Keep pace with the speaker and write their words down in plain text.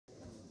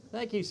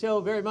Thank you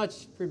so very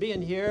much for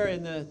being here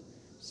in the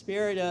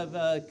spirit of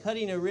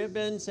cutting a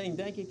ribbon, saying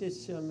thank you to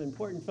some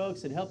important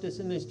folks that helped us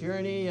in this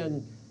journey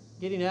and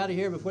getting out of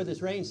here before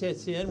this rain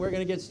sets in. We're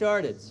going to get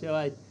started. So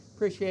I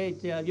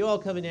appreciate you all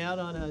coming out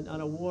on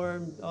a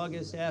warm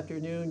August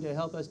afternoon to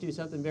help us do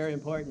something very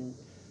important,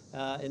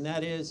 and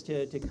that is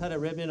to cut a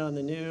ribbon on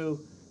the new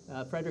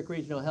Frederick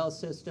Regional Health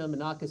System,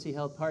 Monocacy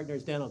Health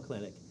Partners Dental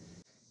Clinic.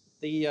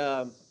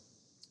 The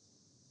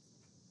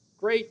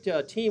great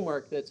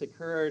teamwork that's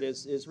occurred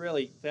is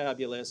really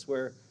fabulous.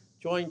 We're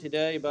joined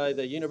today by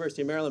the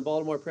University of Maryland,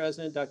 Baltimore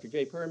president, Dr.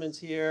 Jay Perman's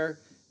here.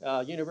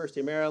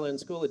 University of Maryland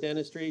School of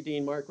Dentistry,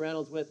 Dean Mark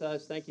Reynolds with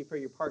us. Thank you for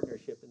your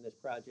partnership in this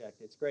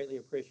project. It's greatly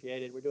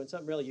appreciated. We're doing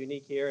something really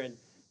unique here, and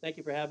thank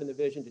you for having the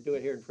vision to do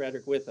it here in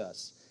Frederick with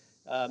us.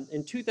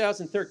 In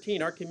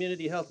 2013, our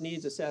community health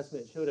needs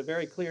assessment showed a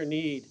very clear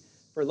need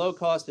for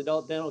low-cost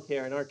adult dental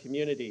care in our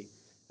community.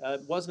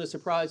 It wasn't a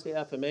surprise to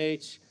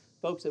FMH.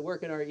 Folks that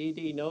work in our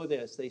ED know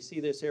this. They see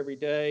this every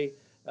day.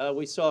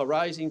 We saw a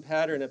rising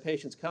pattern of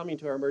patients coming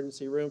to our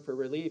emergency room for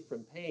relief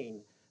from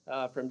pain,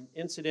 from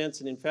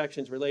incidents and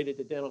infections related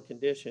to dental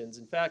conditions.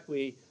 In fact,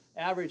 we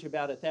average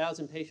about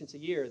 1,000 patients a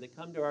year that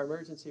come to our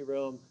emergency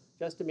room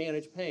just to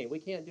manage pain. We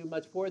can't do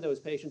much for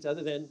those patients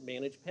other than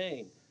manage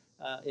pain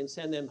and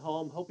send them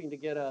home hoping to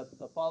get a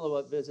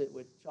follow-up visit,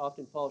 which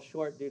often falls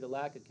short due to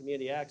lack of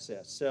community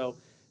access. So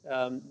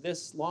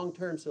this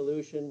long-term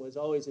solution was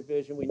always a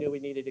vision we knew we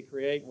needed to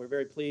create, and we're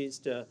very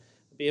pleased to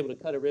be able to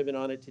cut a ribbon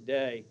on it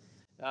today.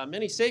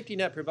 Many safety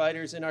net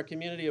providers in our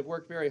community have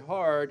worked very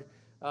hard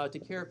to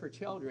care for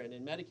children,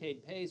 and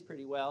Medicaid pays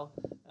pretty well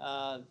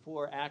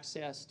for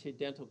access to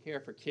dental care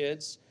for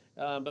kids.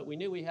 But we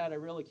knew we had a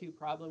real acute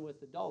problem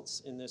with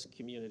adults in this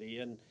community.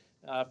 And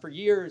for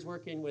years,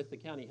 working with the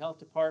county health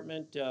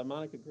department,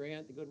 Monica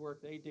Grant, the good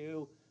work they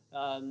do,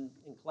 and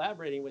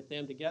collaborating with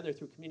them together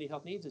through community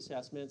health needs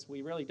assessments,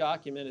 we really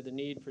documented the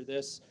need for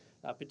this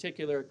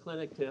particular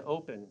clinic to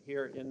open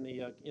here in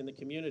the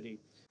community.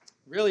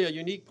 Really a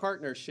unique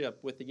partnership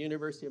with the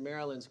University of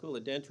Maryland School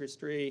of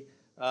Dentistry,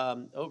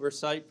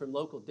 oversight from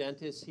local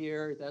dentists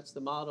here. That's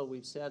the model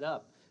we've set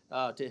up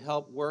to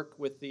help work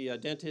with the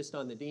dentist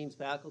on the dean's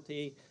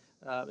faculty,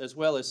 as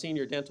well as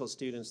senior dental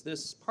students.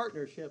 This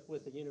partnership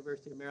with the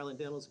University of Maryland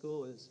Dental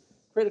School is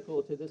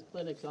critical to this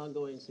clinic's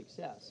ongoing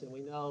success, and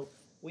we know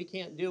we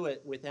can't do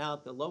it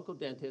without the local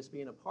dentists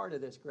being a part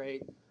of this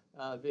great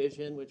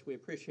vision, which we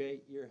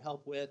appreciate your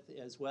help with,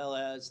 as well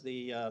as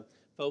the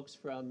folks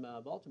from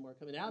Baltimore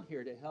coming out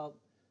here to help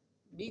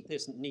meet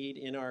this need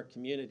in our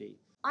community.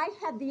 I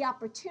had the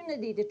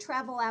opportunity to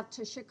travel out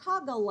to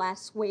Chicago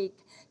last week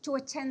to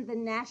attend the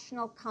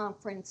National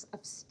Conference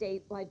of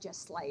State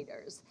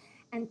Legislators.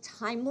 And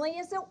timely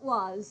as it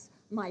was,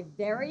 my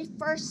very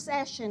first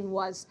session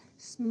was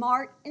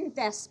Smart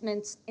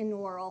Investments in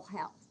Oral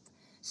Health.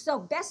 So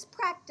best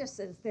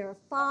practices, there are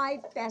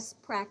 5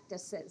 best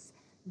practices.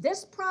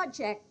 This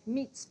project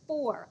meets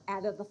 4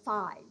 out of the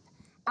 5.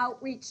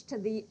 Outreach to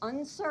the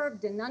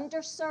unserved and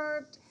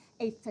underserved,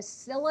 a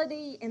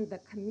facility in the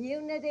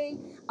community,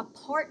 a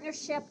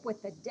partnership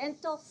with the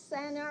dental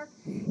center,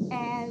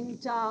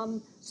 and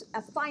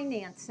a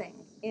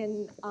financing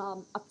in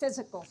a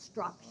physical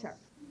structure.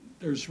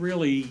 There's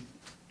really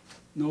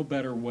no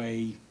better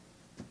way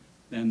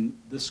than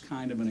this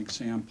kind of an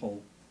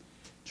example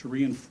to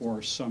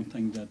reinforce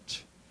something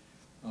that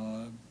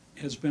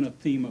has been a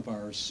theme of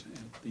ours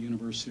at the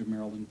University of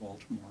Maryland,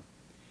 Baltimore,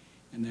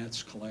 and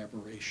that's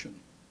collaboration.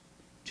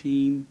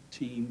 Team,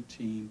 team,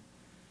 team.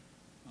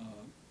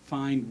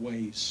 Find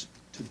ways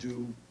to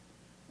do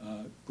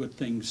good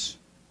things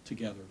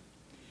together.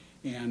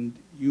 And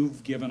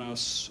you've given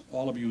us,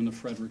 all of you in the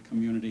Frederick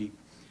community,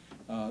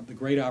 the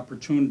great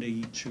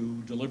opportunity to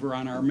deliver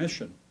on our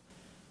mission,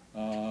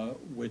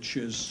 which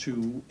is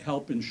to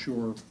help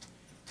ensure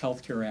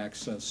healthcare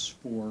access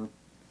for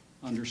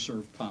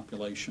underserved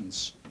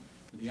populations,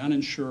 for the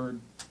uninsured,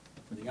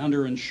 for the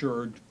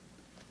underinsured,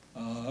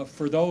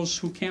 for those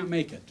who can't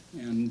make it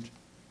and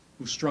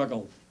who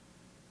struggle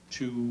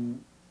to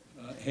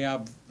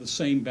have the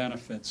same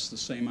benefits, the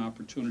same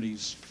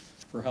opportunities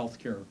for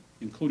healthcare,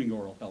 including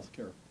oral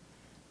healthcare,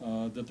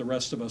 that the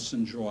rest of us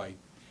enjoy.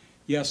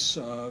 Yes,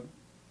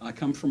 I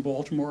come from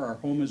Baltimore, our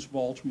home is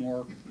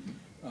Baltimore,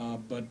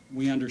 but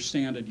we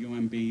understand at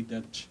UMB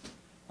that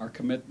our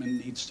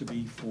commitment needs to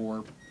be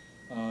for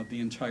the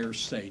entire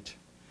state.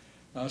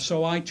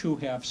 So I too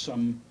have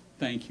some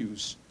thank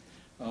yous.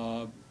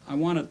 I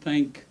want to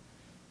thank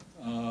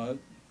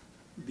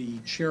the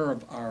chair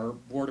of our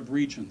Board of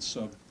Regents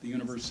of the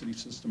University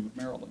System of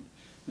Maryland,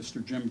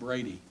 Mr. Jim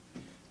Brady,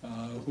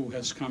 who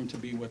has come to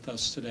be with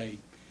us today.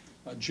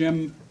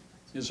 Jim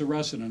is a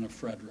resident of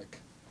Frederick,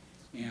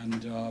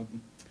 and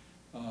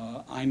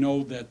I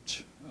know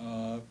that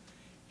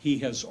he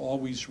has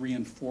always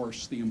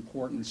reinforced the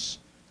importance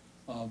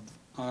of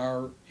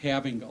our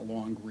having a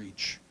long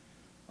reach,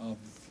 of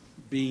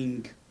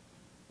being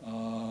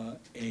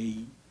a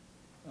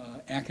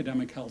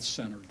academic health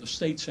center, the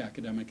state's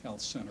academic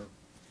health center,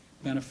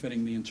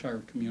 benefiting the entire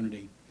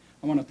community.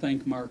 I want to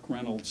thank Mark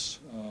Reynolds,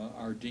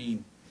 our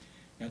dean,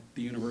 at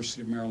the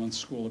University of Maryland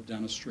School of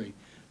Dentistry.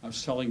 I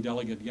was telling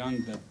Delegate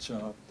Young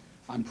that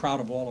I'm proud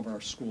of all of our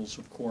schools,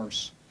 of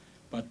course,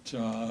 but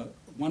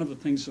one of the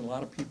things that a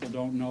lot of people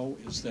don't know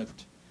is that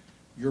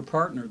your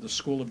partner, the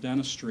School of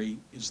Dentistry,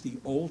 is the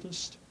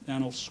oldest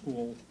dental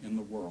school in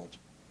the world.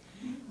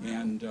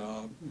 And,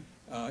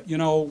 you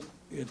know,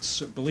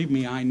 believe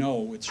me, I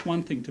know, it's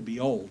one thing to be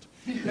old.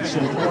 It's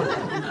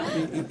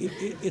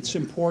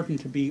important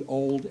to be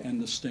old and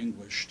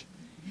distinguished.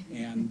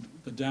 And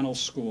the dental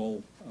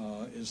school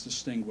is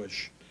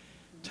distinguished.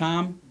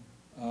 Tom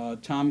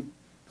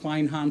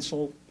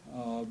Kleinhansel,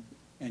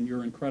 and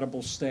your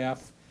incredible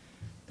staff,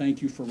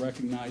 thank you for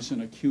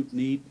recognizing acute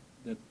need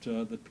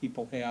that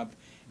people have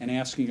and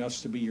asking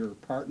us to be your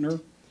partner.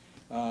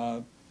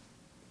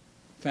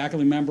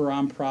 Faculty member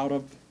I'm proud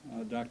of,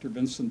 Dr.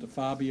 Vincent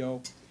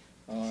DeFabio,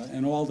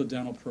 and all the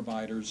dental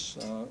providers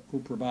who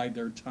provide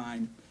their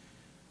time.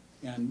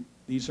 And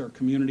these are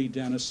community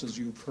dentists, as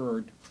you've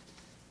heard,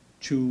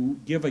 to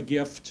give a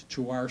gift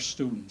to our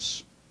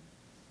students,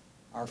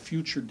 our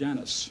future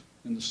dentists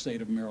in the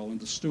state of Maryland.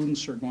 The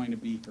students are going to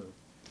be here,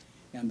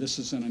 and this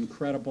is an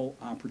incredible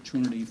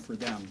opportunity for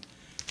them.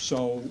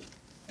 So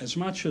as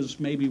much as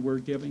maybe we're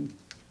giving,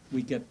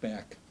 we get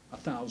back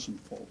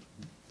 1,000-fold.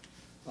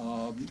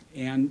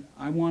 And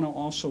I want to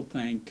also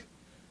thank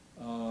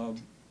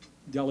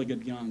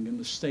Delegate Young and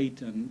the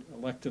state and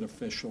elected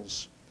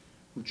officials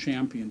who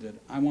championed it.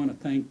 I want to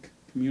thank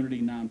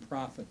community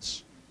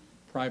nonprofits,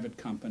 private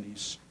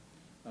companies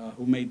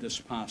who made this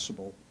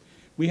possible.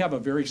 We have a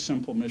very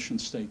simple mission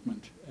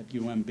statement at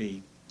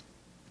UMB.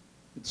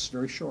 It's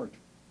very short: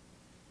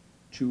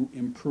 to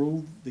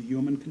improve the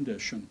human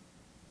condition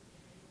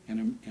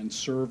and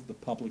serve the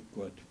public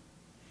good.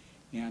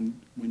 And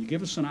when you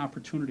give us an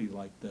opportunity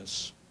like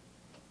this,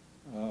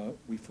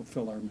 we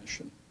fulfill our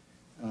mission.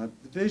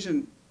 The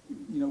vision,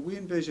 you know, we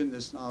envision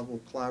this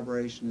novel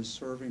collaboration as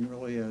serving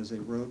really as a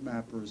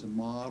roadmap or as a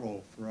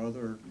model for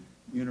other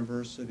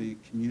university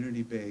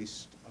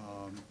community-based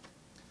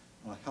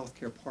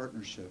healthcare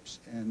partnerships.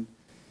 And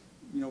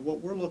you know,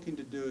 what we're looking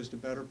to do is to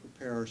better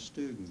prepare our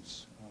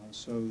students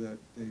so that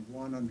they,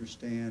 one,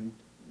 understand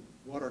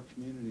what our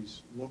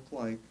communities look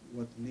like,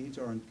 what the needs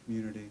are in the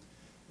community,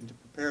 and to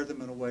prepare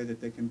them in a way that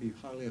they can be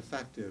highly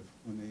effective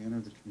when they enter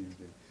the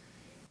community.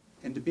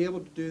 And to be able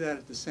to do that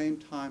at the same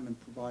time in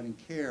providing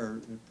care,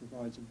 it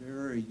provides a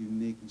very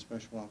unique and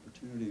special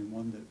opportunity, and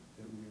one that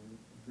we're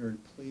very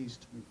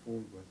pleased to move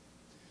forward with.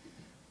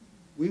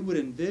 We would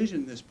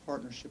envision this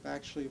partnership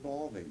actually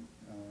evolving.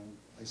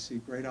 I see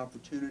great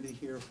opportunity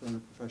here for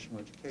interprofessional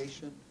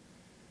education.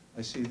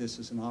 I see this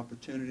as an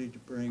opportunity to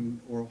bring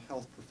oral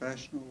health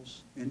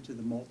professionals into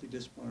the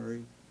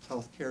multidisciplinary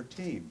healthcare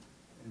team.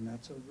 And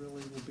that's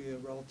will be a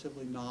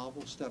relatively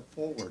novel step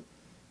forward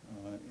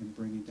in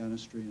bringing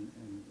dentistry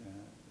and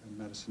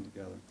medicine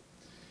together.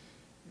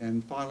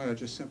 And finally, I'll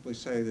just simply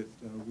say that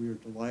we are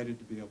delighted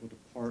to be able to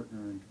partner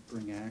and to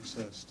bring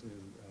access to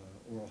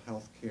oral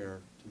health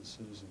care to the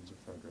citizens of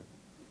Frederick.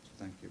 So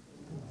thank you.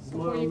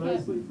 Smile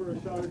nicely for a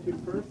shot or two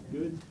first.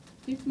 Good.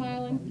 Keep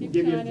smiling. Keep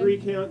Give you a shining.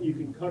 3 count. You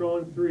can cut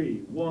on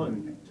 3.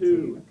 1,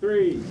 2,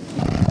 3.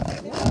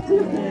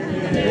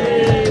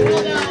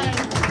 Well done.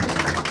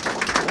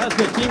 That's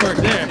good teamwork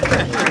there.